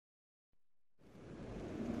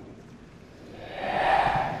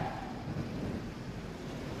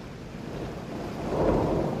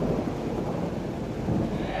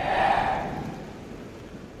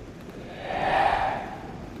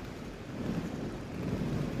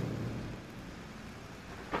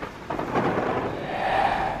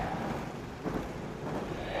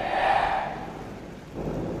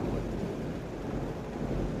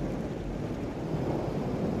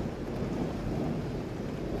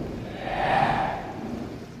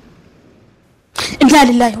Inna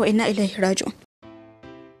lillahi wa inna ilaihi raji'un.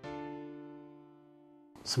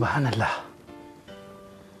 Subhanallah.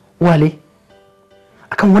 Wale,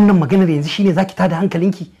 akan wannan maganar yanzu shine zaki tada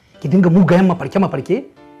hankalinki ki dinga mugayen mafarke?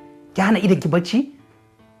 Ki hana idan ki bacci?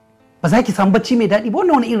 Ba za ki samu bacci mai daɗi ba,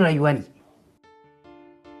 wannan wani irin rayuwa ne?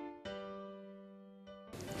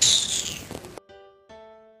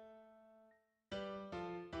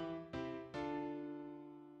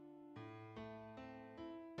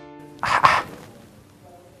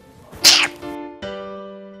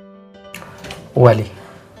 Wale,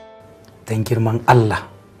 dan girman Allah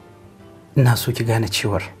ina so ki gane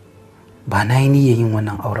cewar ba na yi niyyar yin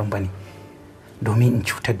wannan auren ba ne domin in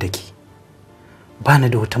cutar da ki. Ba na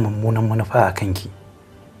da wata mummunan manufa a kanki.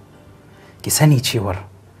 Ki sani cewar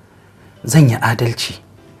zan yi adalci,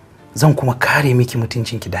 zan kuma kare miki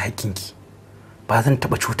mutuncinki da hakkinki. Ba zan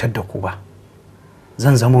taɓa cutar da ku ba.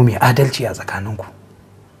 Zan zamo mai adalci a tsakaninku.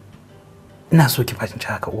 Ina so ki fahimci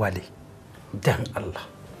haka Wale. Dan Allah,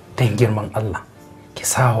 dan girman Allah, ki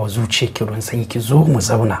sa wa zuciyarki ruwan sanyi, ki zo mu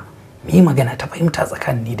zauna mu yi magana ta fahimta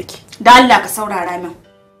tsakanin ni da ke. Da Allah ka saurara min.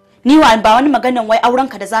 Ni ba wani maganan wai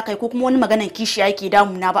aurenka da zaka yi ko kuma wani maganan kishiya yake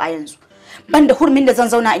damuna ba a yanzu. Ban da hurmin da zan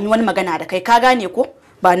zauna in yi wani magana da kai, ka gane ko?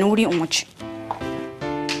 Ba ni wuri in wuce.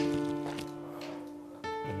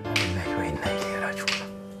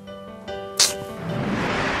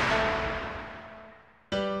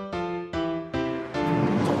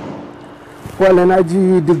 Wala na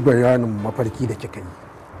ji duk bayanin mafarki da kika yi.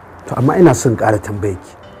 To amma ina son ƙara tambaye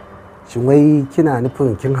ki. Shin wai kina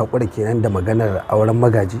nufin kin haƙura kenan da maganar auren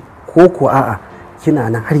magaji ko ko a'a kina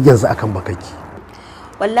nan har yanzu akan bakaki?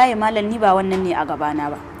 Wallahi malam ni ba wannan ne a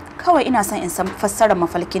gabana ba. Kawai ina son in san fassarar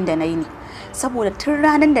mafarkin da nayi ne. Saboda tun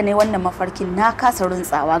ranar da nayi wannan mafarkin na kasa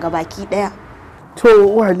runtsawa ga baki daya. To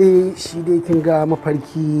Wale shi dai kin ga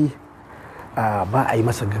mafarki ba a yi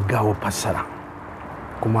masa gaggawar fassara.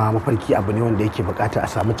 Kuma mafarki abu ne wanda yake bukata a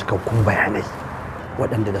samu cikakkun bayanai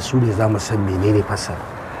waɗanda da su ne za mu san menene fassara.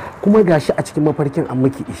 Kuma gashi a cikin mafarkin an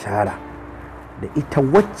miki ishara da ita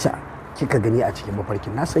wacce kika gani a cikin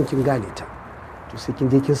mafarkin, na san kin gane ta. To sai kin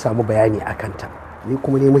je kin samu bayani a kanta. Ni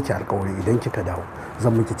kuma ne miki alƙawari idan kika dawo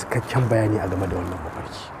zan miki cikakken bayani a game da wannan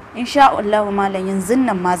mafarki. Insha Allah malam yanzu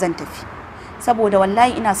nan ma zan tafi. Saboda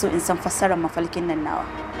wallahi ina so in san fassarar mafarkin nan nawa.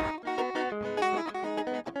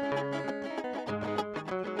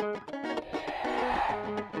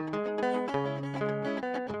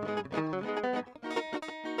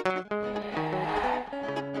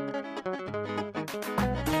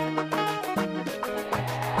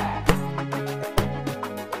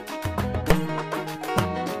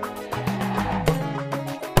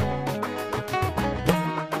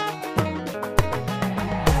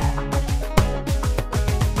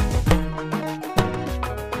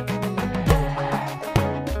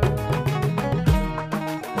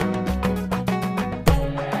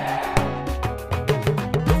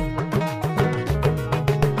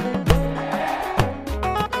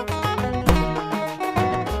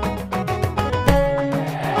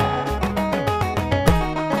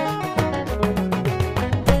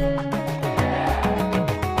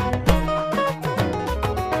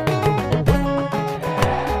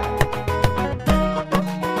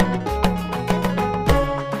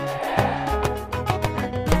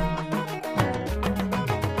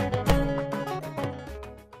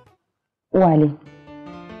 Wale,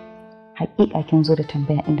 haƙiƙa kin zo da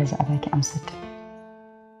tambaya inda za a baki amsar ta.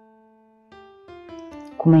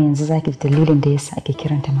 Kuma yanzu zaki ji dalilin da yasa ake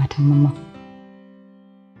kiranta matan Mamman.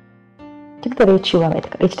 Duk da dai cewa ba ita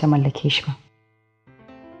kaɗai ta mallake shi ba.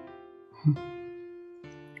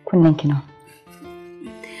 Kunnen ki nawa?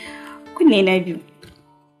 Kunne na biyu.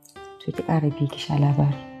 To ki ƙara bi ki sha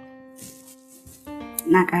labari.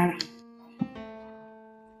 Na ƙara.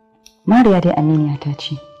 Mariya dai aminiya ta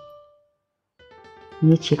ce.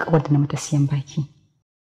 Ni ce kawar da na mata siyan baki.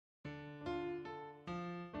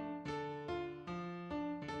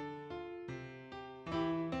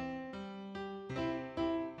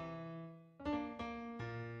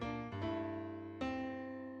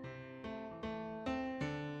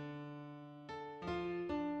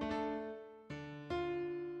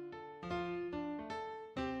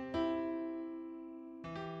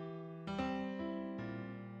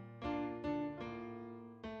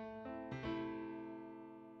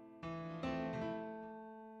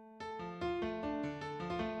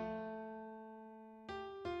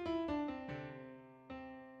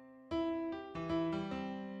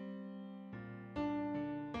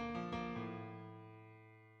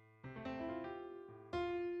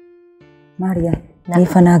 Mariya, ni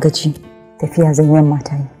fa na gaji. Tafiya zan yamma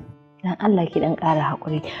ta yi. Dan Allah ki dan ƙara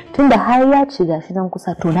haƙuri. Tunda har ya ci gashi nan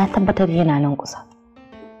kusa to na tabbatar yana nan kusa.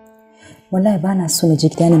 Wallahi ba na so na je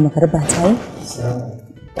gida ne magarba ta yi.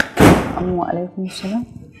 Assalamu alaikum salam.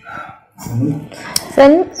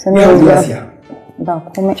 Sani ba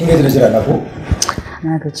komai. Kin gaji da jira na ko?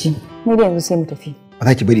 Na gaji. Ni da yanzu sai mu tafi. Ba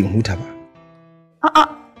za ki bari in huta ba. A'a.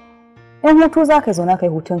 Yan hutu za ka zauna kai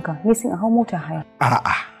hutunka. Ni sai in hau mota haya.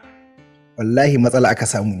 A'a. Wallahi matsala aka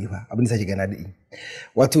samu ne fa. Abin da sake gana da yi.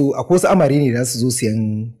 Wato akwai wasu amare ne da su zo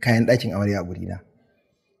siyan kayan ɗakin amarya a gurina.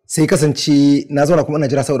 Sai kasance na zauna kuma ina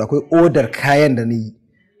jira saboda akwai odar kayan da na yi.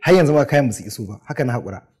 Har yanzu ma kayan ba su iso ba. Haka na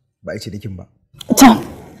haƙura. Ba a ce dakin ba.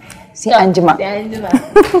 Sai an jima.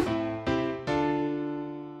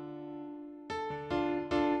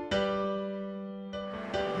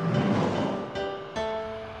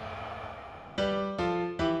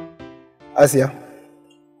 Asiya.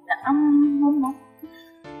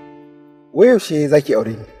 Wai yaushe za ki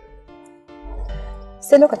aure ni?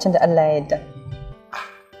 Sai lokacin da Allah ya yarda.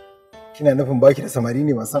 Kina nufin baki da samari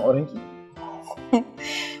ne masu san auren ki?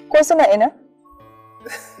 Ko suna ina?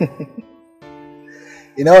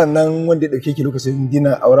 Ina wannan wanda ya dauke ki lokacin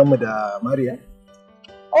dina auren mu da Mariya?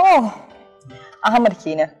 Oh, Ahmad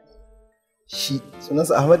kenan. Shi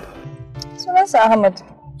sunansa Ahmad? Sunansa Ahmad.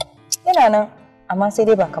 Yana nan, amma sai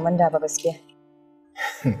dai ba kaman da ba gaskiya.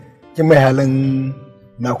 Kin mai halin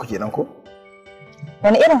naku kenan ko?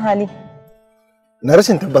 Wani irin hali? Na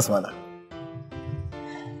rashin tabbas mana.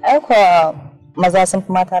 Ai kuwa maza sun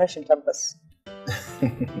fi mata rashin tabbas.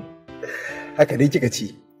 Haka dai kika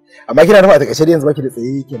ce. Amma kina nufa a takaice dai yanzu baki da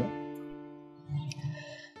tsaye kenan.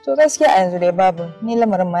 To gaskiya a yanzu dai babu. Ni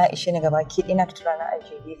lamarin ma ya ishe ni gaba ki ina tura na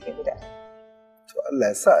aje gefe guda. To Allah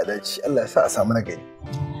ya sa a dace, Allah ya sa a samu na gari.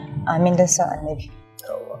 Amin dan san Annabi.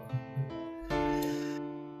 Yawwa.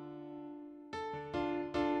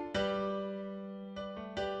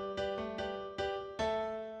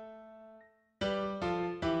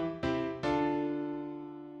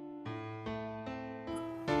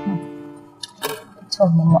 To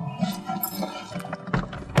mama.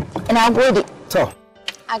 Ina gode. To.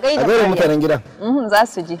 A gaida mutanen gidan. Za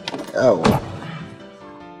su je. Yawwa.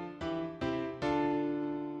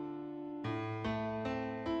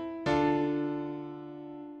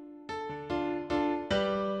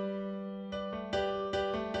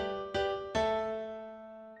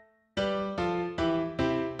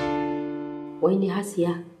 Wai ni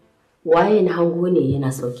Hasiya, waye na hango ne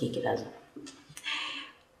yana sauke gidaje?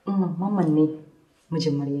 Mamman ne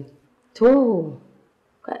mijin Maryam. To,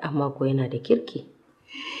 kai amma ko yana da kirki.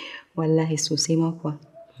 Wallahi sosai ma kuwa.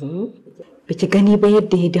 Baki gani ba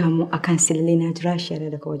yadda ya damu akan sille na jira shi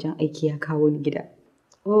daga wajen aiki ya kawo ni gida.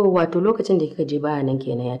 Oh, wato lokacin da kika je baya nan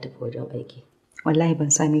kenan ya tafi wajen aiki. Wallahi ban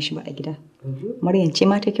same shi ba a gida. Maryam ce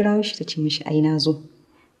ma ta kirawo shi ta ce mishi ai na zo.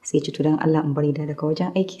 Sai ci to dan Allah in bari da daga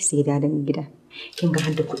wajen aiki sai da ni gida. Kin ga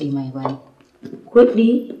har da kuɗi mai bani.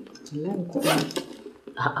 Kuɗi? Wallahi kuɗi.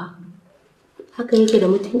 A'a. Haka yake da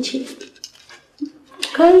mutunci?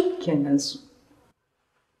 Kai kenan su.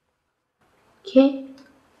 Ke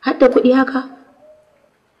har da kuɗi haka?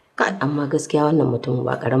 Ka amma gaskiya wannan mutum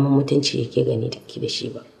ba ƙaramin mutunci yake gani da ki da shi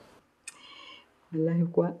ba. Wallahi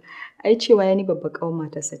kuwa ai cewa ya ni babba ƙawar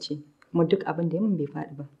matarsa ce. Kuma duk abin da ya min bai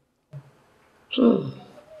faɗi ba.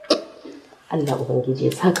 Allah Ubangiji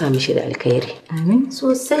ya saka mishi da alkhairi. Amin.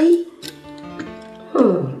 Sosai.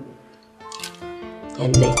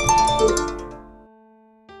 Lallai.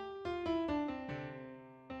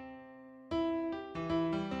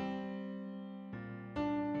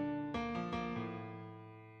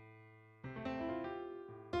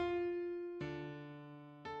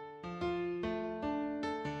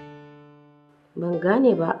 Ban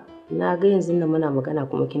gane ba, na ga yanzu da muna magana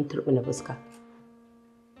kuma kin turɓina fuska.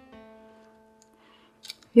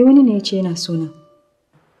 Wani ne ya ce yana suna.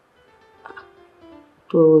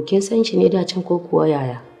 To, kin san shi ne da can ko kuwa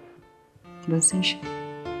yaya? Ban san shi.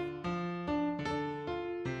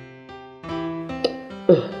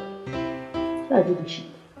 Sa ji da shi.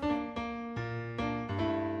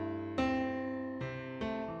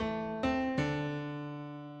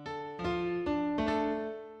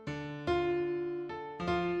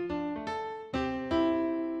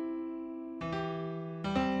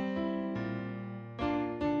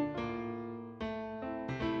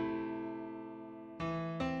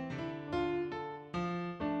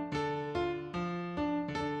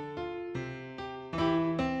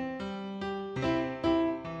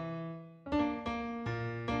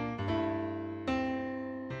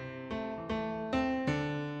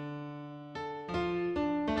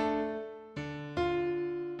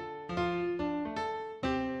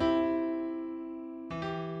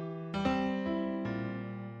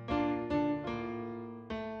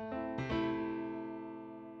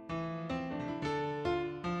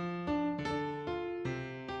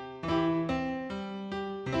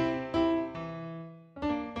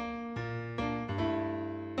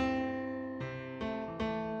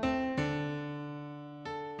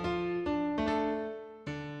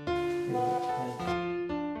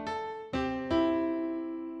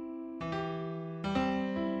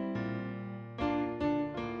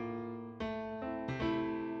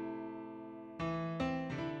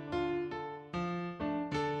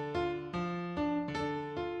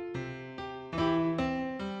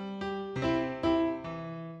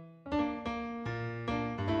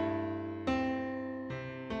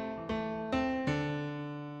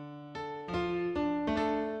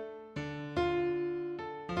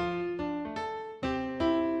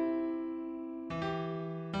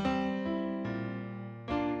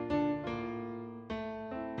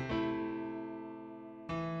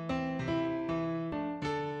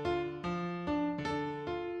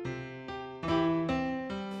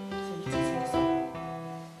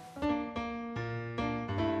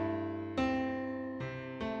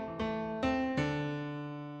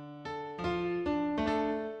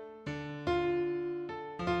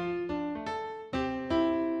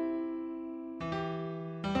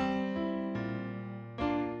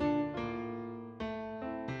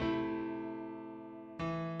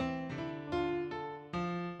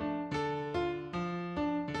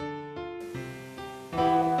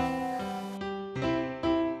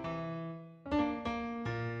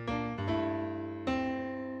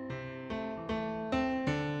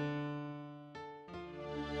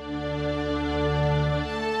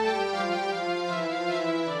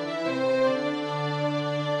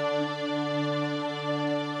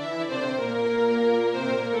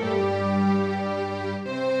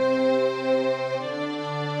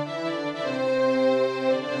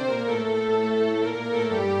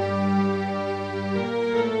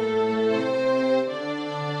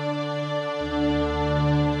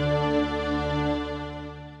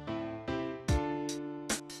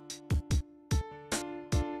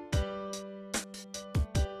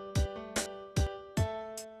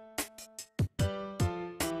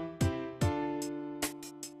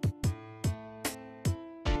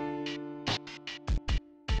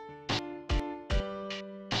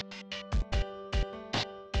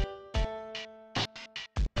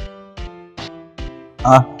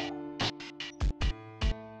 Ah.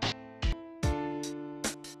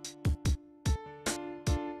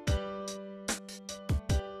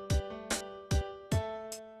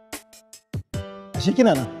 Ashe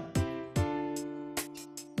kina nan?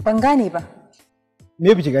 Ban gane ba.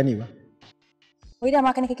 Me biki gane ba? Wai dama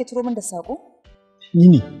kana kake turo min da sako? Ni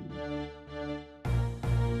ne.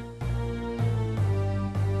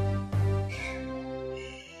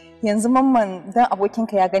 Yanzu mamman dan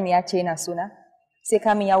abokinka ya gani ya ce yana suna? Sai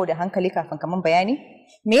ka min yawo da hankali kafin ka min bayani?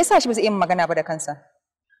 Me yasa shi ba zai iya magana ba da kansa?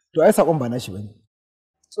 To ai sakon ba nashi bane.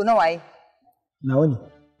 So na waye? Nawa ne?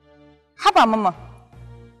 Haba mamman.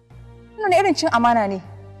 Wannan irin cin amana ne.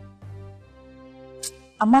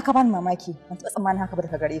 Amma ka bani mamaki, ban taɓa tsammanin haka ba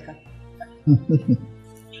daga gare ka.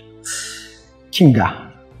 Kinga,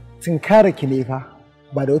 tunkare ki ne fa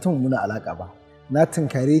ba da wata mummuna alaka ba. Na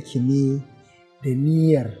tunkare ki ne da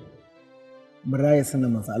niyyar muraya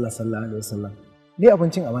sunan manzo Allah sallallahu alaihi wasallam. Ni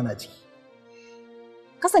abincin amana ciki.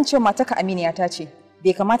 Kasancewa matarka aminiya ta ce,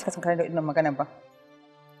 bai kamata ka tunkare da irin maganar ba.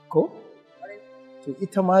 Ko? To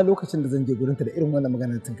ita ma lokacin da zan je gurinta da irin wannan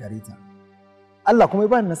maganar tunkare ta. Allah kuma ya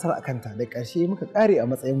bani nasara a kanta da ƙarshe muka ƙare a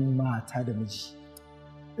matsayin mata da miji.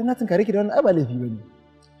 Dan na tunkare ki da wannan ba laifi bane.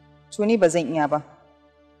 To ni ba zan iya ba.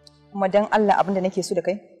 Kuma dan Allah abin da nake so da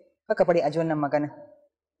kai, kaka bari a ji wannan magana.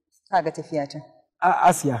 Ka ga tafiya ta.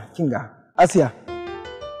 Asiya, kinga. Asiya.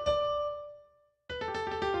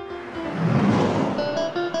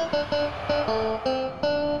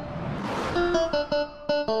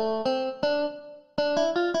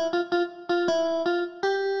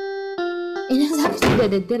 Ina za ka ci da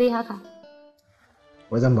daddare haka?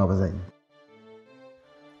 Wajen baba zan yi.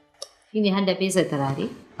 Shi ne har da fesa turare?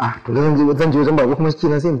 To zan je wajen baba kuma shi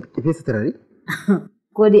sai in fesa turare?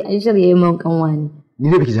 Ko dai an shirya yi min kanwa ne? Ni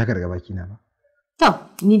dai baki ji haka daga baki na ba. To,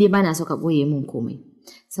 ni dai bana so ka ɓoye min komai.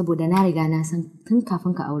 Saboda na riga na san tun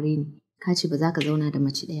kafin ka aure ni, ka ce ba za ka zauna da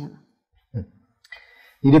mace ɗaya ba.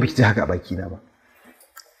 Ni dai baki ji haka a baki na ba.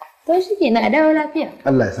 To shi ke na dawo lafiya.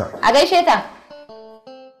 Allah ya sa. A gaishe ta.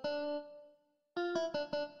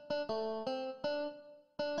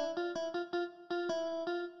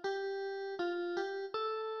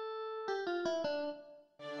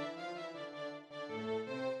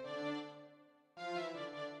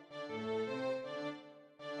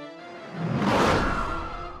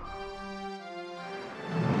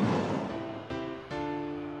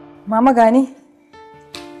 Mama gani?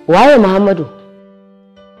 Waye Muhammadu?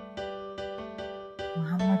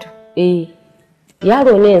 Muhammadu.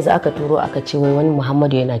 Yaro ne yanzu aka turo aka ce wai wani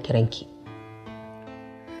Muhammadu yana kiranki.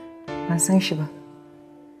 Ban san shi ba.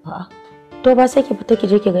 A'a. To ba sai ki fita ki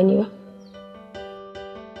je ki gani ba.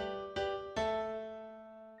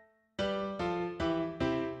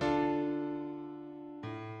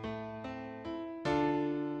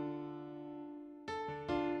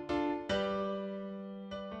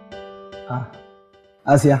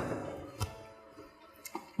 Asiya.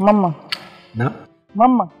 Mamman. Na?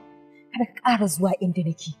 Mamman, kada ka ƙara zuwa inda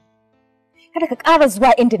nake. Kada ka ƙara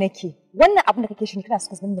zuwa inda nake. Wannan abin da kake shi kana so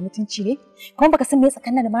ka zama da mutunci ne? Kuma baka san me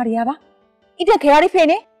tsakanin da Mariya ba? Idan ka ya rufe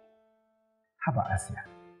ne? Haba Asiya.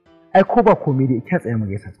 Ai ko ba komai da ita tsaye mu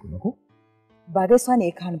gaisa tukuna ko? Ba gaisuwa ne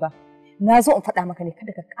ya kan ba. Na zo in faɗa maka ne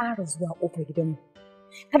kada ka ƙara zuwa ƙofar gidanmu.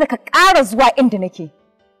 Kada ka ƙara zuwa inda nake.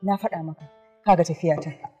 Na faɗa maka. Kaga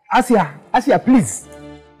tafiyata. Asiya, please.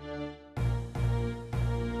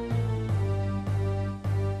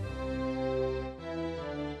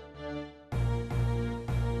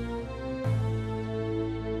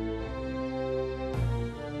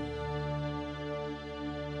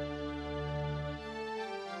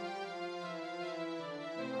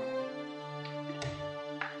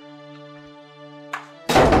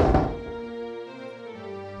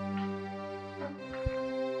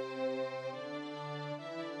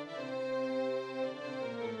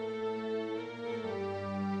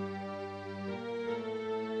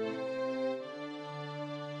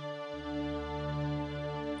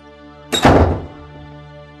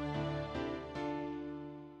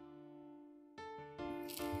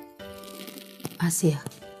 Asiya,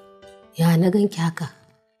 ya na ganki haka,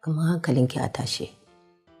 kamar hankalinki a tashe.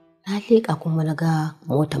 Na leƙa kuma na ga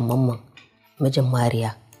motar Mamman, mijin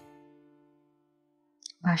Mariya.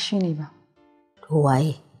 Ba shi ne ba. To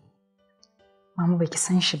waye? Mama baki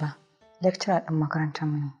san shi ba. Lecturer ɗin makarantar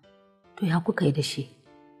mu ne. To ya kuka yi da shi?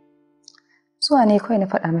 Zuwa ne kawai na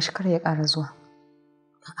faɗa mishi kar ya ƙara zuwa.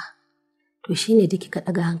 A'a. To shi ne da kika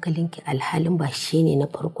ɗaga hankalinki alhalin ba shi ne na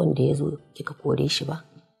farkon da ya zo kika kore shi ba?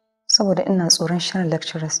 Saboda ina tsoron shirin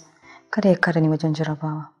lecturers kada ya kada ni wajen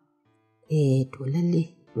jarabawa. To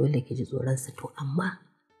lalle dole ki ji tsoronsa to amma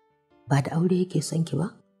ba da aure yake son ki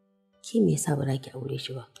ba? Ki me yasa ba za ki aure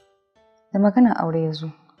shi ba? Da magana aure ya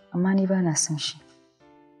zo, amma ni ba na son shi.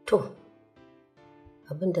 To,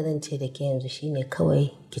 abin da zan ce da ke yanzu shine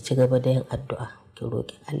kawai ki ci gaba da yin addu'a. Ki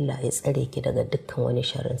roƙi Allah ya tsare ki daga dukkan wani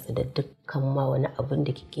sharrinsa da dukkan ma wani abin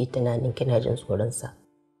da kike tunanin kina jin tsoronsa.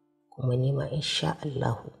 Kuma ni ma insha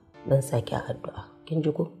Allahu zan saki a addu'a. Kin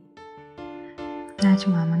ji ko? Na ji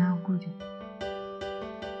mama, na gode.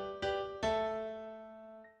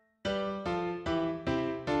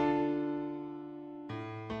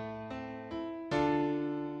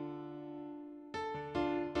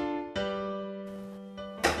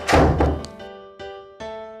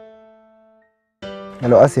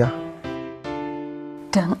 Hello Asiya.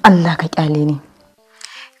 Dan Allah ka kyale ni.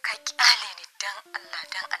 Ka kyale ni dan Allah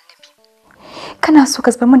dan Annabi. Kana so ka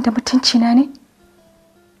zubar min da mutunci na ne?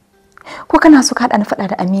 Ko kana so ka haɗa ni faɗa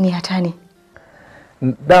da aminiyata ne?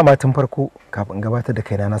 Dama tun farko kafin gabatar da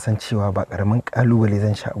kaina na san cewa ba karamin kalubale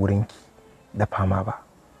zan sha a gurinki da fama ba.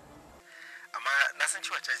 Amma na san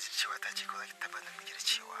cewa cewa ta ce ko za ki tabbatar miki da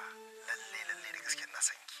cewa lalle da gaske na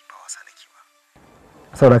san ki ba wasa nake ba.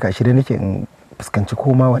 Saboda ka shirye nake in fuskanci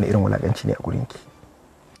koma wani irin wulakanci ne a gurinki.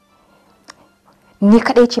 Ni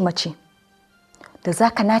kadai ce mace da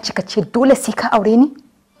zaka naci ka ce dole sai ka aure ni?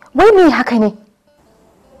 Wai me haka ne?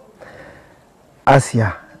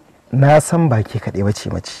 Asiya, na san ba ke kaɗai bace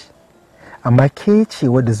mace, amma ke ce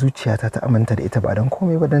wadda zuciyata ta aminta da ita ba don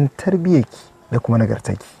komai ba don tarbiyyarki da kuma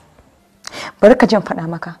nagartarki. Bari ka jan faɗa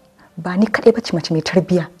maka, ba ni kaɗai bace mace mai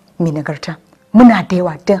tarbiyya mai nagarta. Muna da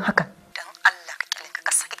yawa don haka. Dan Allah ka kyale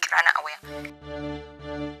ka saki kira na a waya.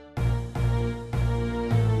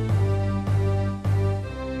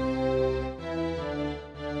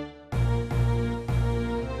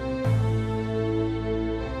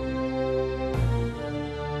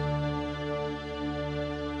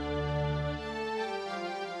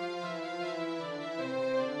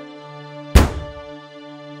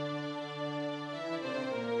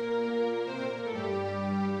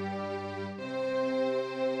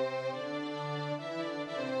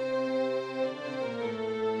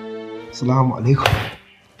 Assalamu alaikum.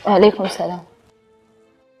 Wa alaikum salam.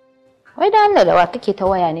 Wai da Allah da wa kake ta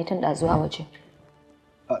waya ne tun da zuwa waje?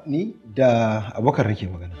 Ni da abokan nake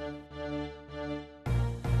magana.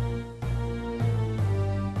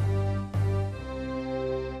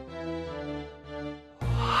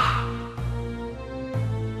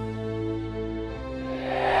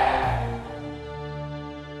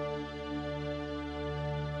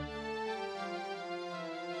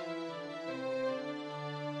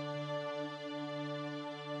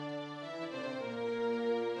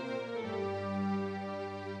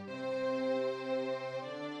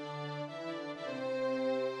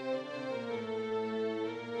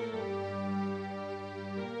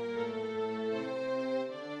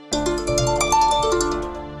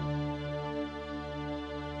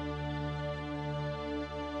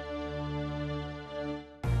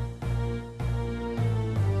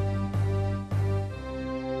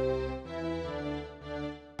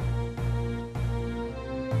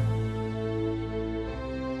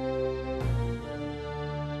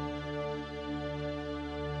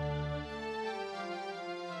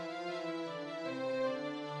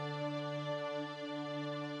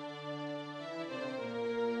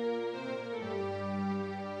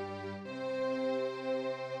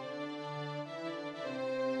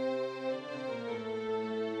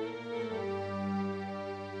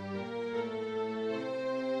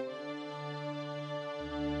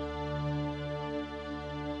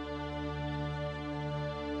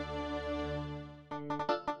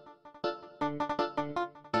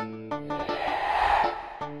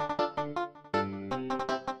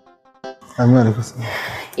 Amin alaikum salam.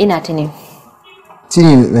 Ina tuni.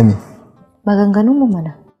 Tini da me? Maganganun mu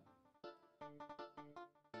mana.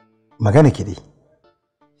 Magana ki dai.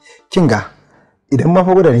 Kin ga idan ma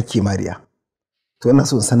fa gwada nake Mariya. To ina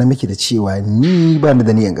so in sanar miki da cewa ni ba ni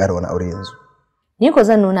da niyyar ƙara wani aure yanzu. Ni ko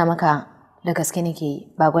zan nuna maka da gaske nake yi,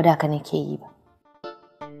 ba gwada ka nake yi ba.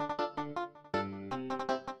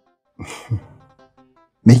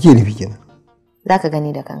 Me kike nufi kenan? Zaka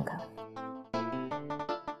gani da kanka.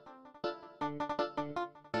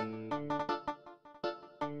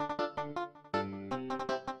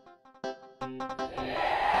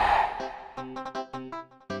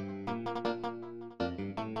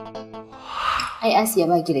 Ai Asiya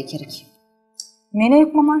baki da kirki. Mene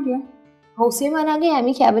kuma Mariya? Hausa ma na gaya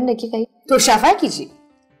miki abin da kika yi. To shafa ki je.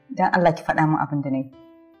 Dan Allah ki faɗa min abin da nayi.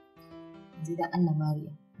 Yanzu dan Allah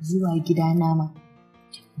Mariya, zuwa gidana ma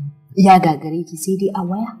ya gagare ki sai dai a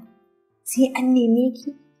waya. Sai an neme ki.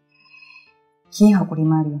 Ki haƙuri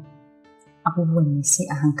Mariya. Abubuwan ne sai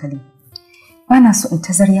a hankali. Ba na so in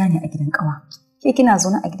ta zarya ne a gidan ƙawa. Ke kina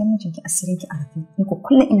zaune a gidan mijinki asirinki a rufe, ni ko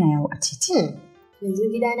kullum ina yawo a titi. Yanzu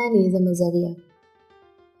gidana ne ya zama zariya.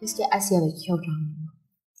 Gaskiya Asiya ba ki kyauta mu.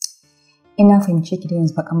 Ina fahimce ki da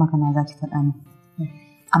yanzu baƙan magana za ki faɗa min.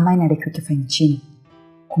 Amma yana da kyau ki fahimce ni.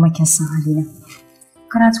 Kuma kin san halina.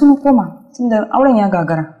 Karatu na koma tunda auren ya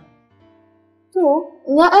gagara. To,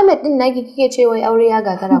 ina Ahmed din naki kike ce wai aure ya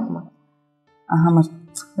gagara kuma? Ahmad,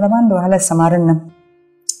 raban da wahalar samarin nan.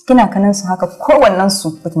 Kina kanin su haka kowannen su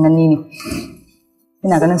fitinanni ne.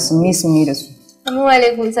 Ina ganin su ne da su. Assalamu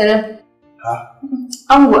alaikum salam. Ha.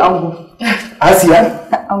 Ango. Asiya?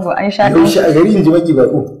 Ango an sha Yaushe a gari in ji maki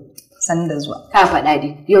bako. San da zuwa. Ka faɗa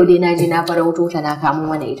dai. Yau dai na je na farauto ta na kamo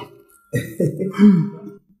mana ita.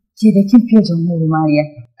 Ke da kin fiye jamhuri Mariya.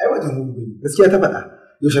 Ai ba jamhuri bane. Gaskiya ta faɗa.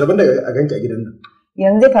 Yaushe rabon da a ganki a gidan nan.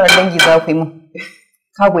 Yanzu zai fara dangi za ku yi min.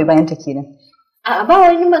 Ka goyi bayan ta kenan. A'a ba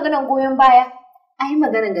wani maganar goyon baya. Ai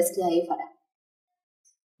maganar gaskiya yayi faɗa.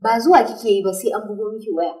 Ba zuwa kike yi ba sai an bugo miki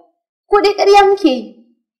waya. Ko dai ƙarya muke yi.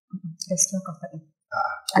 Gaskiya ka faɗi.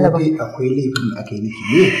 Akwai laifin da aka yi miki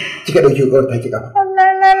ne kika ɗauke ƙawar ta ki ƙafa.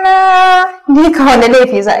 Ni ka wani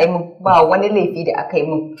laifi za a yi min ba wani laifi da aka yi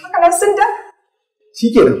min. Haka nan sun da.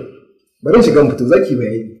 Shikenan. Bari in shiga mutu zaki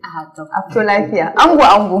bayani. A to lafiya.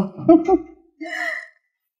 Ango.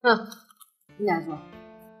 Ina zuwa.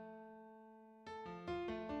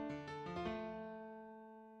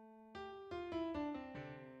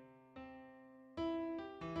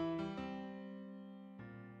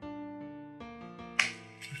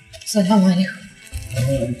 Salamu alaikum.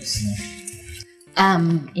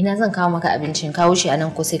 Ina zan kawo maka abincin kawo shi a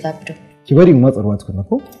nan ko sai ka fito. Ki bari mu matsa ruwa tukunna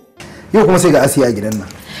ko? Yau kuma sai ga Asiya a gidan nan.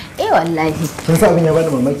 Wallahi. Kin san abin ya bani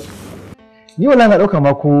mamaki. Ni wallahi na dauka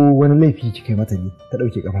ma ko wani laifi kika yi mata ne ta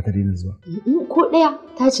dauke kafa ta daina zuwa. Ko daya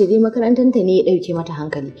ta ce dai makarantar ta ne ya dauke mata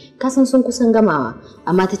hankali. Ka san sun kusan gamawa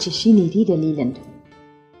amma ta ce shine dai dalilin ta.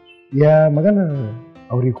 Ya maganar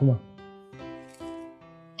aure kuma?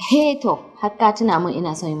 To, har ka tuna min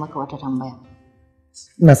ina son yi maka wata tambaya.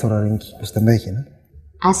 Ina sauraron ki, wasu tambaya kenan.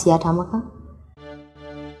 Asiya ta maka?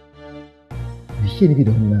 Me ke nufi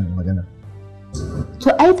da wannan magana?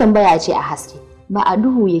 To ai tambaya ce a haske, ba a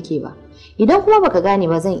duhu yake ba. Idan kuma baka gane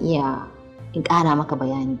ba zan iya in ƙara maka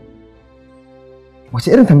bayani.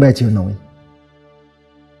 Wace irin tambaya ce wannan wai?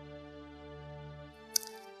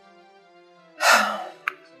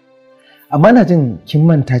 Amma na jin kin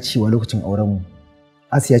manta cewa lokacin aurenmu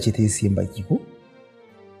Asiya ce ta yi siyan baki ko?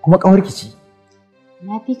 Kuma ƙawarki ce.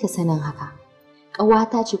 Na fi ka sanin haka.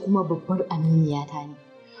 Ƙawata ce kuma babbar aminiyata ne.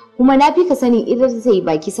 Kuma na fi ka sanin idan zai yi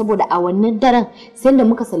baki saboda a wannan daren sai da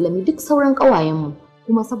muka sallami duk sauran ƙawayenmu.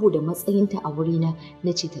 Kuma saboda matsayinta a wurina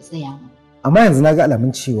na ce ta tsaya mu. Amma yanzu na ga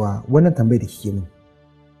alamun cewa wannan tambayar da kike min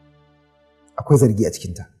akwai zargi a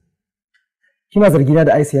cikinta. Kina zargina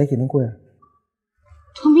da Asiya kenan koya?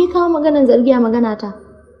 To me kawo maganar zargi a magana ta?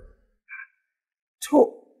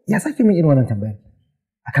 To, ya sake min irin wannan tambayar?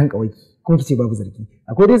 Akan kawai kuma kice babu zargi.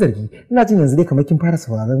 Akwai dai zargi. Ina jin yanzu dai kamar kin fara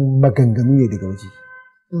sauraron maganganu ne daga waje.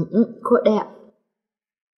 Ko daya.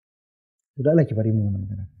 To da Allah ki bari mu wannan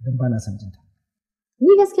magana dan ba na son jinta.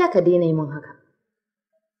 Ni gaskiya ka daina yi min haka.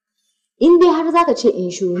 In dai har zaka ce in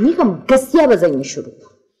shiru, ni kam gaskiya ba zan yi shiru.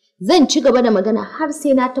 Zan ci gaba da magana har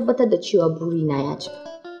sai na tabbatar da cewa burina ya cika.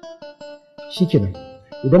 Shikenan.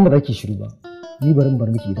 Idan ba za ki shiru ba, ni barin bar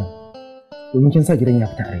miki gidan. Domin kin sa gidan ya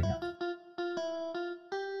fita a raina.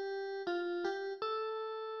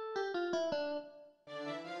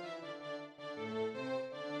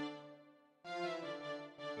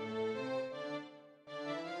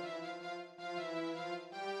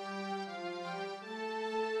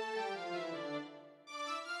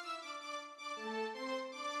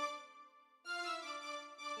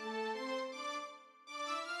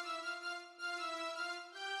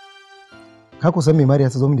 Ka ku san me Mariya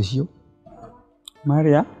ta zo min da shi yau?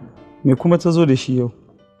 Mariya? Me kuma ta zo da shi yau?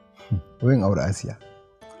 Wayin aure Asiya.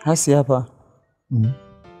 Hasiya fa?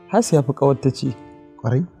 Hasiya fa kawar ta ce.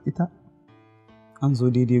 Kwarai ita? An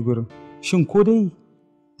zo daidai gurin. Shin ko dai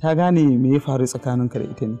ta gane me ya faru tsakaninka da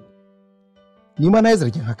ita ne? Ni ma na yi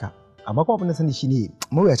zargin haka. Amma kuma abin da sani shine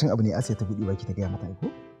mawuyacin abu ne Asiya ta buɗe baki ta gaya mata ko?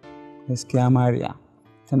 Gaskiya Mariya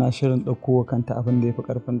tana shirin ɗauko wa kanta abin da ya fi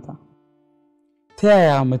ƙarfinta. Ta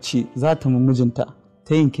yaya mace za ta mijinta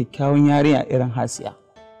ta yin kyakkyawan yarinya irin Hasiya?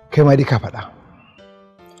 Kai ma dai ka faɗa.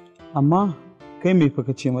 Amma kai me fa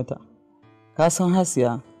ka ce mata? Ka san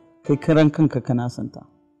Hasiya kai karan kanka kana son ta.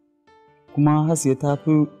 Kuma Hasiya ta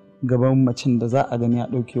fi gaban macen da za a gani a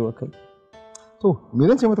ɗaukewa kai. To, me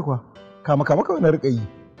zan ce mata kuwa? Kama kawai na riƙa yi.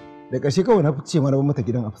 Da ƙarshe kawai na ce mana mata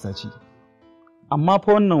gidan a fusaci. Amma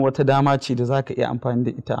fa wannan wata dama ce da za ka iya amfani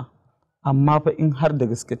da ita. Amma fa in har da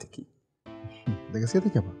gaske take. Daga sai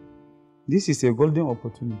take fa. This is a golden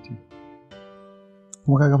opportunity.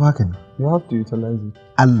 Kuma kaga haka ne. You have to utilize it.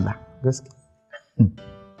 Allah. Gaskiya.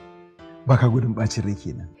 Baka gudun bacin rai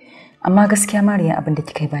kenan. Amma gaskiya Mariya abin da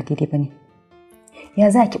kika yi ba daidai bane. Ya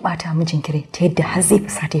za ki bata mijin kire ta yadda har zai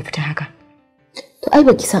fusata ya fita haka. To ai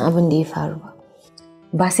baki san abin da ya faru ba.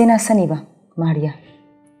 Ba sai na sani ba, Mariya.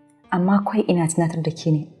 Amma kai ina tunatar da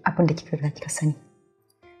ke ne abin da kika riga kika sani.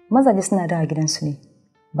 Mazaje suna dawo gidansu ne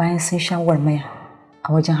bayan sun sha warmaya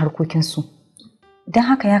a wajen harkokinsu. Don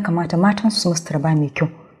haka ya kamata matansu su musu tarba mai kyau.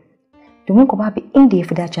 Domin ku babu inda ya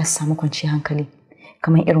fi dace su samu kwanciyar hankali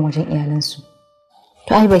kamar irin wajen iyalansu.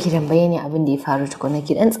 To ai baki tambaye ni abin da ya faru tukuna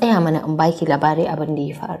ki dan tsaya mana in baki labarai abin da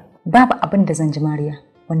ya faru. Babu abin da zan ji Mariya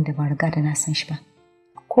wanda ba riga da na san shi ba.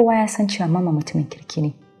 Kowa ya san cewa mama mutumin kirki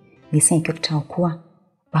ne. Bai san kyautawa kowa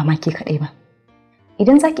ba ma ke kaɗai ba.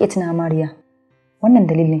 Idan za ki iya tuna Mariya, wannan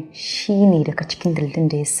dalilin shi ne daga cikin dalilin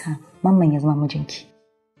da ya sa Mamman ya zama mijinki.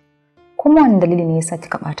 Kuma wannan dalilin ne ya sa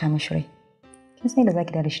kika ɓata mishi rai. Kin san da za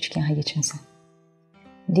ki da shi cikin hayyacinsa.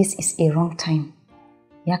 This is a wrong time.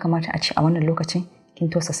 Ya kamata a ce a wannan lokacin kin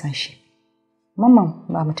tausasa shi. Mamman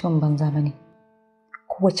ba mutumin banza ba ne.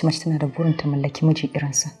 Kowace mace tana da burin ta mallaki miji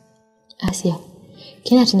irinsa. Asiya,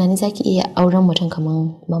 kina tunanin za ki iya auren mutum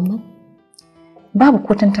kamar Mamman? Babu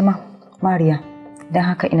ko tantama, Mariya. Don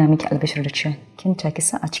haka ina miki albishir da cewa kin taki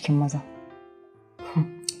sa a cikin maza.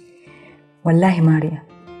 Wallahi Mariya,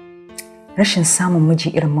 rashin samun miji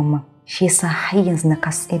irin Mamman shi yasa har yanzu na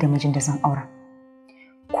kasa tsaye da mijin da zan aura.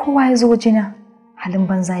 Kowa ya zo wajena halin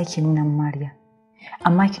banza yake nuna min Mariya.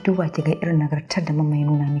 Amma ki duba ki ga irin nagartar da Mamman ya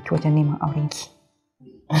nuna miki wajen neman aurenki.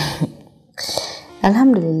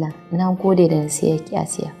 Alhamdulillah, na gode da nasiyar ki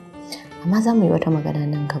Asiya. Amma za mu yi wata magana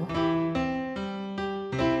nan gaba.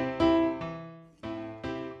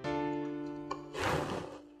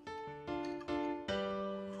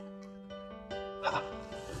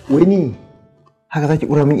 Wai ni haka zaki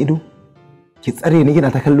ƙura min ido? Ki tsare ni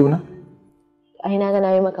kina ta kallo na? Ai na ga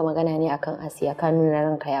na yi maka magana ne akan Asiya, ka nuna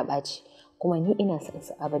ranka ya ɓaci. Kuma ni ina son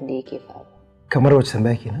su abin da yake faru. Kamar wacce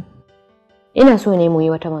tambaya kenan? Ina so ne mu yi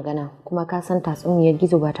wata magana, kuma ka san tatsuniyar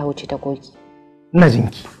gizo ba ta wuce ta koki. Ina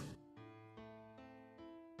jinki.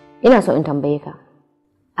 Ina so in tambaye ka.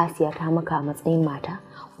 Asiya ta maka a matsayin mata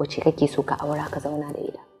wacce kake so ka aura ka zauna da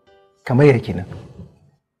ita. Kamar ya kenan?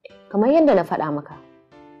 Kamar yadda na faɗa maka.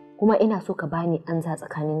 Kuma ina so ka bani anza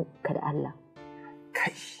tsakanin ka da Allah.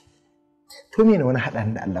 Kai. To me ne wani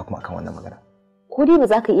haɗa da Allah kuma akan wannan magana? Ko dai ba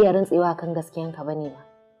za ka iya rantsewa kan gaskiyanka bane ba.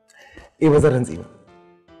 Ba zan rantse ba.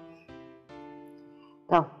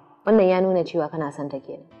 To, wannan ya nuna cewa kana son ta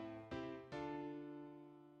kenan.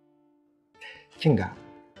 Kinga,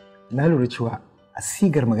 na lura cewa a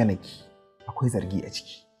sigar maganarki akwai zargi a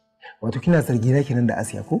ciki. Wato kina zargi na kenan da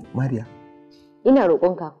Asiya ko Mariya? Ina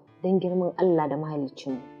roƙonka don girman Allah da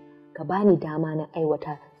mahaliccinmu ka bani dama na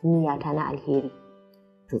aiwata niyyata na alheri.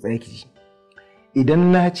 To tsaye ki ji.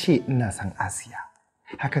 Idan na ce ina son Asiya,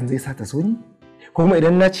 hakan zai sa ta so ni? Ko kuma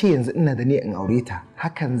idan na ce yanzu ina da niyyar in aure ta,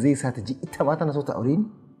 hakan zai sa ta ji ita ma tana so ta aure ni?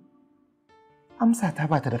 Amsa ta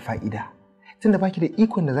ba ta da fa'ida, tunda baki da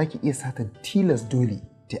ikon da zaki iya sa ta tilas dole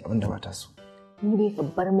ta abin da ba ta so. Ni dai ka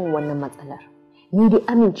bar min wannan matsalar. Ni dai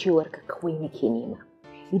amincewarka kawai nake nema.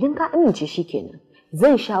 Idan ka amince shikenan,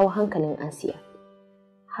 zan shawo hankalin Asiya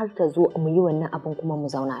har ta zo mu yi wannan abin kuma mu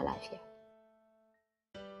zauna lafiya.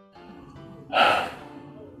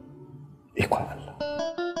 Ikon Allah.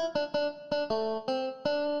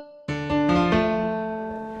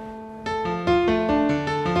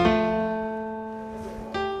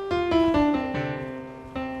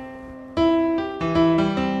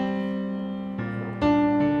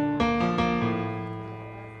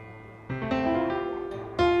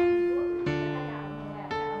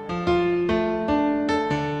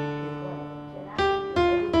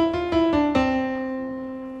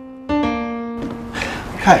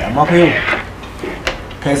 Kai, amma fa yau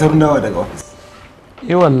kai saurin dawa daga ofis.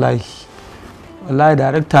 Wallahi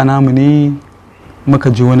darakta namu ne muka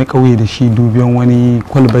je wani ƙauye da shi dubiyan wani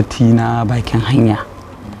kwalbati na bakin hanya.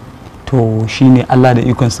 To shine Allah da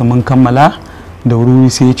ikonsa mun kammala da wuri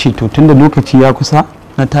sai ya ce to tunda lokaci ya kusa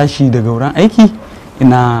na tashi daga wurin aiki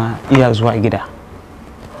ina iya zuwa gida.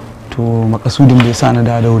 To makasudin da yasa na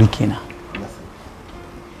da wuri kenan.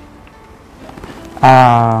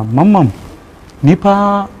 Mamman ni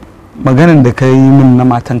fa maganin da ka yi min na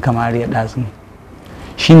matan kamar ya ɗazu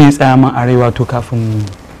shi ne ya tsaya min a rai wato kafin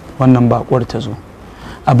wannan bakuwar ta zo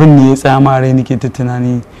abin ne ya tsaya min a rai nake ta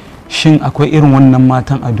tunani shin akwai irin wannan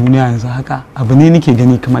matan a duniya yanzu haka abu ne nake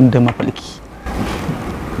gani kamar da mafarki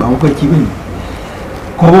ba mafarki bane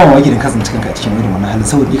ko ba mamaki da kasance kanka a cikin irin wannan halin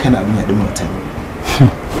saboda kana abin ya dima mutane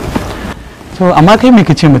To amma kai me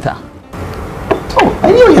kace mata? To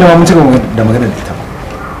ai yau ina mun cika da magana da ita ba.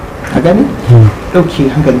 Ka gani? Dauke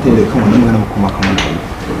hankalinta da kan wannan magana kuma kan wannan.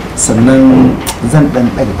 Sannan zan dan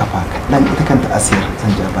daga kafa kaɗan ita kanta Asiyar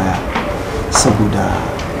zan ja baya saboda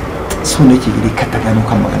so nake gidi ka ta gano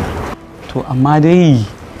kan magana. To amma dai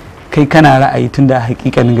kai kana ra'ayi tunda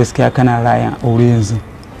hakikanin gaskiya kana ra'ayin aure yanzu.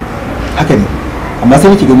 Haka ne, amma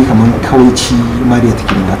sai nake gani kamar kawaici Mariya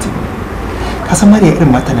take da nata. Ka san Mariya irin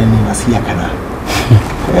mata ne masu yakana.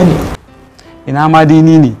 Ka gane? Ina ma dai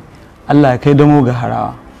ni ne Allah ya kai damo ga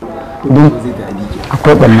harawa. Don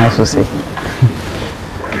akwai ɓanna sosai.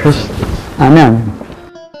 Amin amin.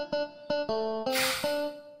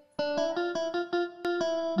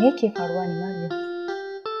 Me yake faruwa ne Mariya?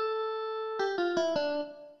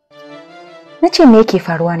 Na ce me yake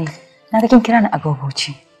faruwa ne? Na ga kin kira ni a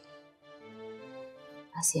gaugauci.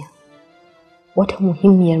 Asiya, wata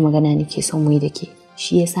muhimmiyar magana nake son mu yi da ke.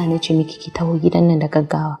 Shi yasa na ce miki ki taho gidan nan da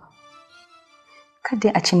gaggawa. Kada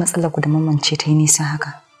a ce matsalar ku da Mamman ce ta yi nisa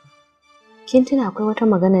haka. Kin tuna akwai wata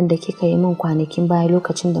maganar da kika yi min kwanakin baya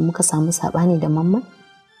lokacin da muka samu sabani da Mamman?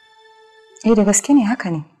 Eh da gaske ne haka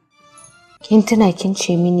ne. Kin tuna kin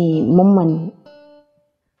ce mini Mamman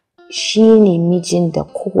shi ne mijin da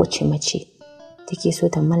kowace mace take so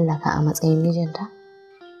ta mallaka a matsayin mijinta?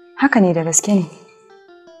 Haka ne da gaske ne.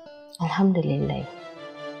 Alhamdulillah.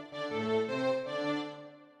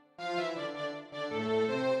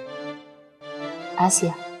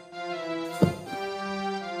 Asiya,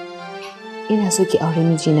 ina so ki aure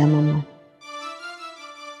mijina Mamman.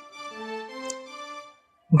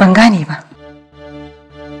 Ban gane ba.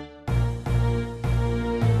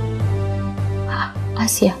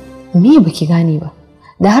 Asiya, me baki gane ba?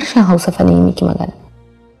 Da harshen Hausa fa ne miki magana.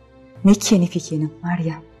 Me kike nufi kenan,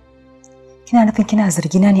 Mariya? Kina nufin kina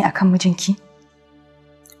zargina ne akan mijinki?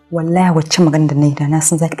 Wallahi wacce magana da nayi da na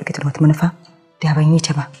san zaki dauke ta wata manufa da ban yi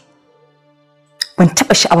ta ba. Ban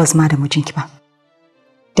taba sha'awar zama da mijinki ba.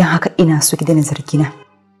 Dan haka ina so ki daina zargina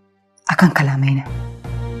akan kalamaina.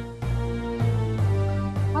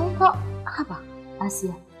 Haba,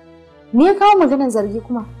 Asiya. Me ya kawo maganar zargi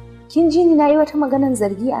kuma? Kin ji ni nayi wata maganar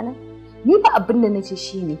zargi a nan? Ni ba abin da nace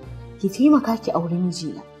shine ki taimaka ki aure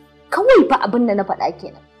mijina. Kawai fa abin da na faɗa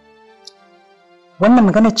kenan. Wannan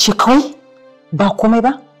magana ce kawai ba komai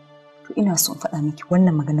ba? To ina son faɗa miki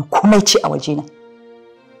wannan magana komai ce a wajena.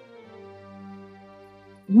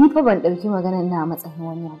 Ni fa ban ɗauki maganar na a matsayin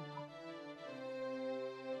wani abu.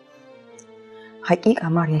 Haƙiƙa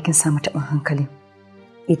Mariya kin samu taɓin hankali.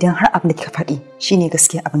 Idan har abin da kika faɗi shine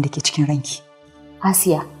gaskiya abin da ke cikin ranki.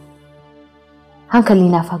 Asiya, hankali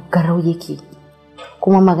na fa garau yake.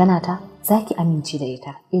 Kuma magana ta zaki amince da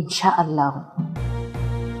ita insha Allah.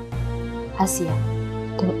 Asiya,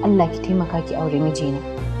 don Allah ki taimaka ki aure mijina.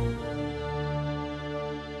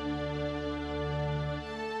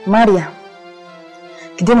 Mariya,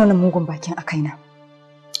 ki daina wannan mugun bakin a kaina.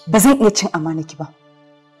 Ba zan iya cin amana ki ba.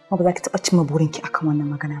 Kuma ba za ki taɓa cimma burinki akan wannan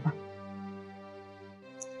magana ba.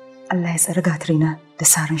 Allah ya tsari gatarina da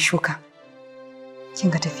saran shuka. Kin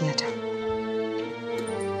ga tafiyata.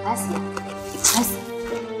 Asiya, Asiya.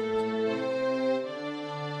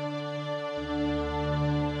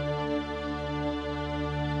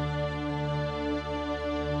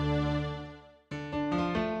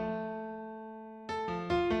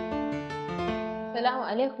 Salamu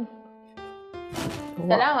alaikum.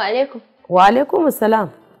 Salamu alaikum. Wa alaikum salam.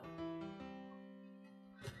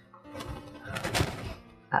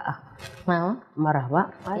 A'a. Mama. Marhaba.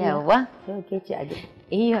 Yawwa. Yau ke ce a gida.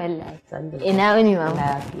 Eh wallahi. Ina wuni mama.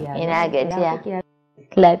 Lafiya. Ina gajiya.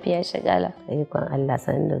 Lafiya shagala. Ikon Allah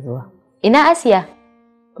san da zuwa. Ina Asiya?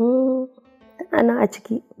 Tana nan a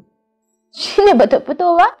ciki. Shine bata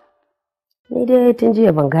fito ba? Ni dai tun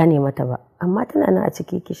jiya ban gane mata ba, amma tana nan a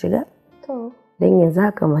ciki ki shiga. To. Dan yanzu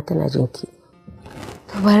haka ma tana jinki.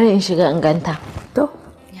 To bari in shiga in ganta. To.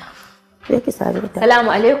 Sai ki same ta. Salamu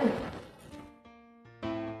alaikum.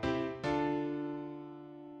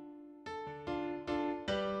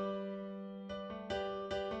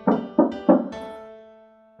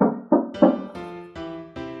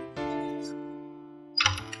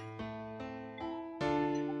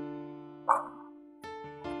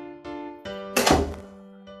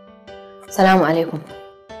 Salamu alaikum.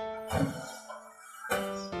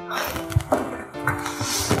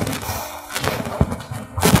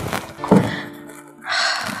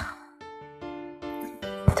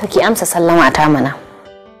 To ki amsa sallama ta mana.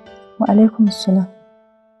 Wa alaikum salam.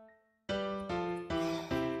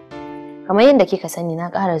 Kamar yadda kika sani na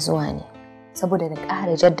ƙara zuwa ne saboda da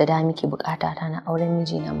ƙara jaddada miki buƙatata na auren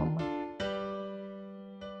mijina Mamman.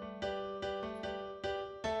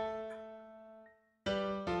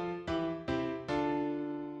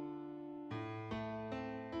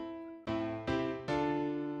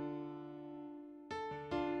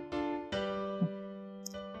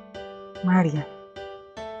 Mariya,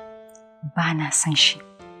 ba na son shi,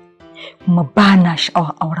 kuma ba na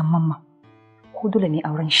sha'awar auren Mamman. Ko dole ne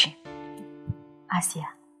auren shi? Asiya,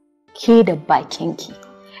 ke da bakinki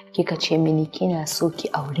kika ce mini kina so ki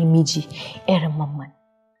auri miji irin Mamman.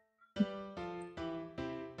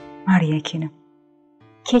 Mariya kenan.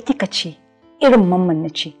 Ke kika ce irin Mamman na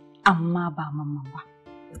ce, amma ba Mamman ba.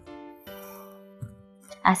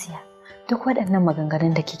 Asiya, duk waɗannan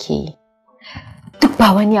maganganun da kike yi, duk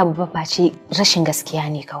ba wani abu ba face rashin gaskiya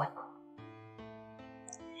ne kawai.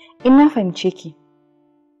 In na fahimce ki,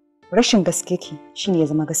 rashin gaske ki shine ya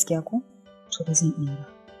zama gaskiya ko? To ba zan iya ba.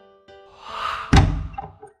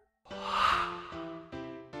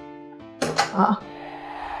 A'a.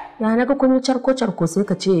 Ya naga kun yi charko sai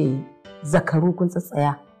ka ce zakaru kun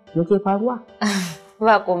tsatsaya. Me ke faruwa?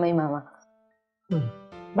 Ba komai mama.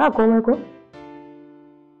 Ba komai ko?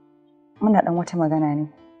 Muna dan wata magana ne.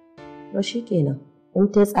 To shikenan. In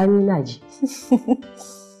ta tsami na ji.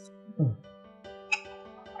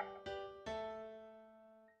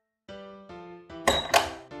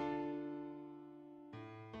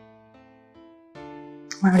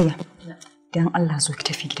 Mariya, dan Allah zo ki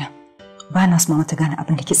tafi gida. Ba na so mama ta gane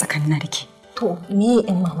abin da ke tsakanina da ke. To, me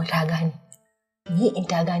in mama ta gane? Me in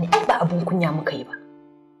ta gane ai ba abin kunya muka yi ba.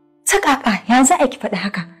 Ta kaka, ya za a ki faɗi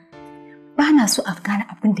haka? Ba na so a gane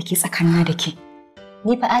abin da ke tsakanina da ke.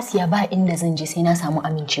 Ni fa Asiya ba inda zan je sai na samu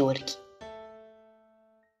amincewarki.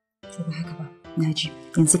 To ba haka ba, na ji.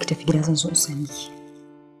 Yanzu ki tafi gida zan zo in sami ki.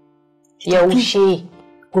 Yaushe?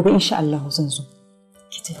 Gobe insha Allah zan zo.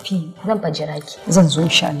 Ki tafi. Zan fa jira ki. Zan zo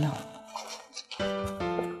insha Allah.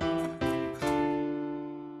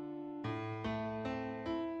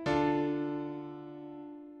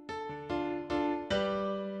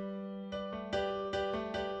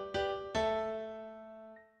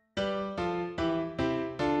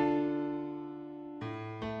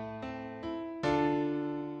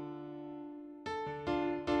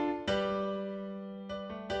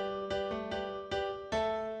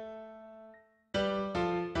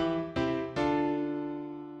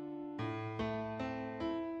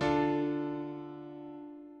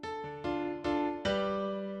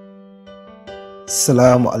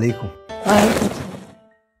 Assalamu alaikum.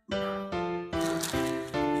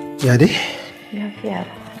 Ya dai? Lafiya.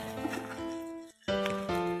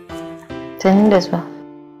 Tani da zuwa.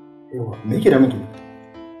 Yawa, me yake da miki?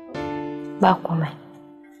 Ba komai.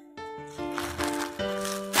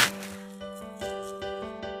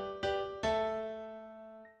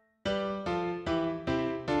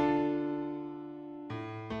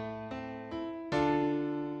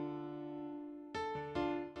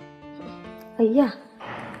 Ayya,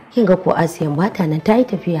 kin ga ko Asiyan ba ta nan ta yi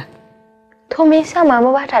tafiya. To me yasa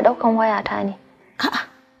mama ba ta daukan wayata ne? A'a.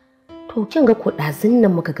 To kin ga ko ɗazun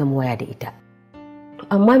nan muka gama waya da ita. To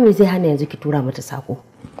amma me zai hana yanzu ki tura mata sako?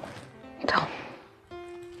 To.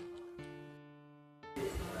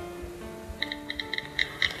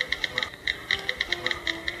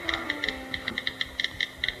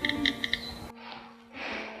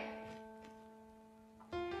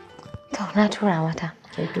 To na tura mata.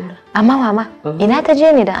 Amma mama, ina ta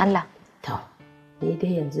je ne da Allah? To, ni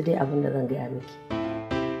dai yanzu dai abin da zan gaya miki.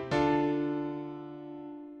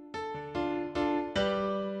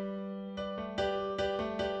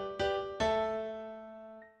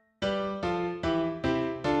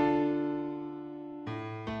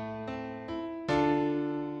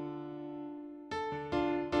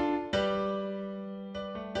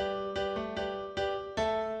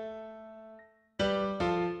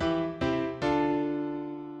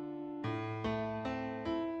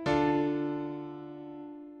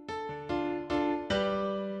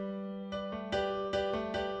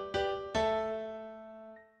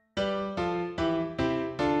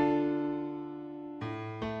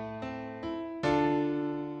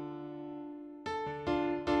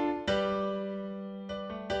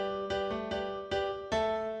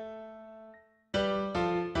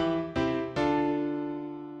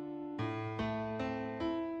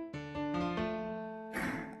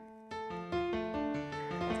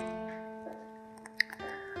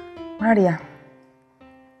 Mariya,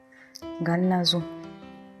 gani na zo.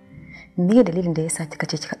 Me dalilin da yasa kika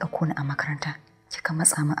je kika ɗauko ni a makaranta? Kika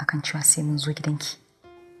matsa min akan cewa sai mun zo gidanki.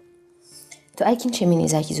 To ai kin ce mini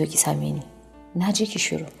zaki zo ki same ni. Na je ki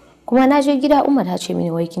shiru. Kuma na je gida Umma ta ce mini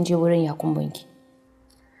wai kin je wurin yakumbanki.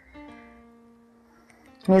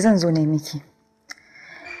 Me zan zo ne miki?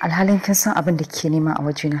 Alhalin kin san abin da kike nema a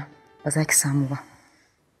wajena ba za ki samu ba.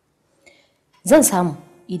 Zan samu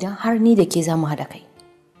idan har ni da ke za mu haɗa kai.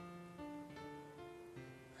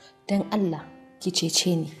 Don Allah ki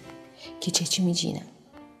cece ni, ki ceci mijina.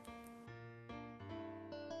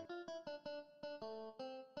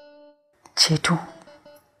 Ceto.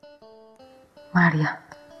 Mariya,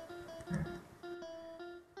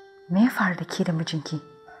 me ya faru da ke da mijinki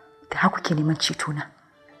da har kuke neman ceto na?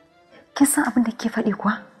 Kin san abin da ke faɗi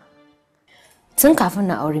kuwa? Tun kafin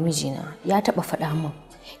na auri mijina ya taɓa faɗa min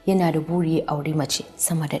yana da buri ya auri mace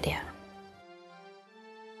sama da ɗaya.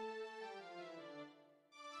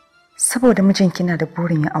 Saboda mijinki na da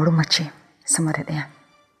burin ya auri mace sama da ɗaya,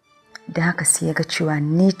 da haka sai ya ga cewa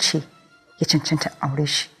ni ce ya cancanta aure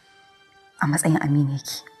shi a matsayin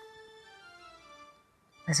aminiyarki.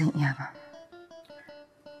 Ba zan iya ba.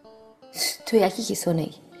 To ya kike so na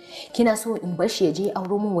yi? Kina so in bar shi ya je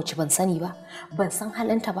auro min wacce ban sani ba, ban san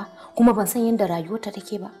halinta ba, kuma ban san yadda rayuwarta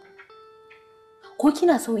take ba? Ko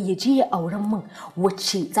kina so ya je ya auren min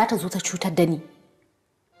wacce za ta zo ta cutar da ni?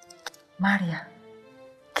 Mariya,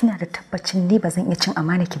 kina da tabbacin ni ba zan iya cin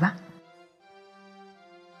amanaki ba?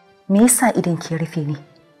 Me yasa idan ki rufe ni?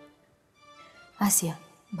 Asiya,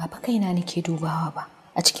 ba fa kaina nake dubawa ba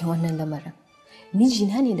a cikin wannan lamarin.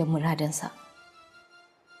 Mijina ne da muradansa.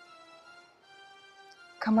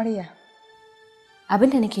 Kamar ya? Abin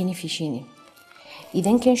da nake nufi shine,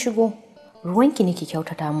 idan kin shigo, ruwanki ne ki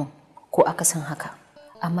kyautata min ko akasin haka.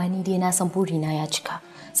 Amma ni dai na san burina ya cika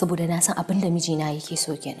saboda na san abin da mijina yake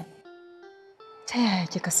so kenan. Ta yaya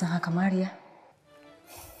kika san haka, Mariya?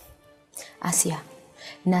 Asiya,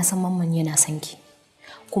 na san Mamman yana son ki,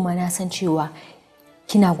 kuma na san cewa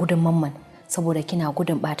kina gudun Mamman saboda kina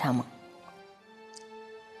gudun bata min.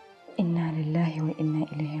 Inna lillahi wa inna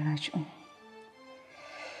ilaihi raji'un.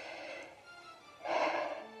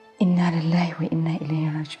 Inna lillahi wa inna ilaihi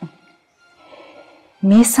raji'un.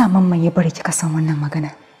 Me yasa Mamman ya bari kika san wannan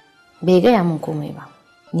magana? Bai gaya min komai ba,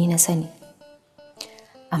 ni na sani.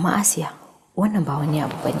 Amma Asiya, wannan ba wani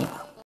abu bane ba.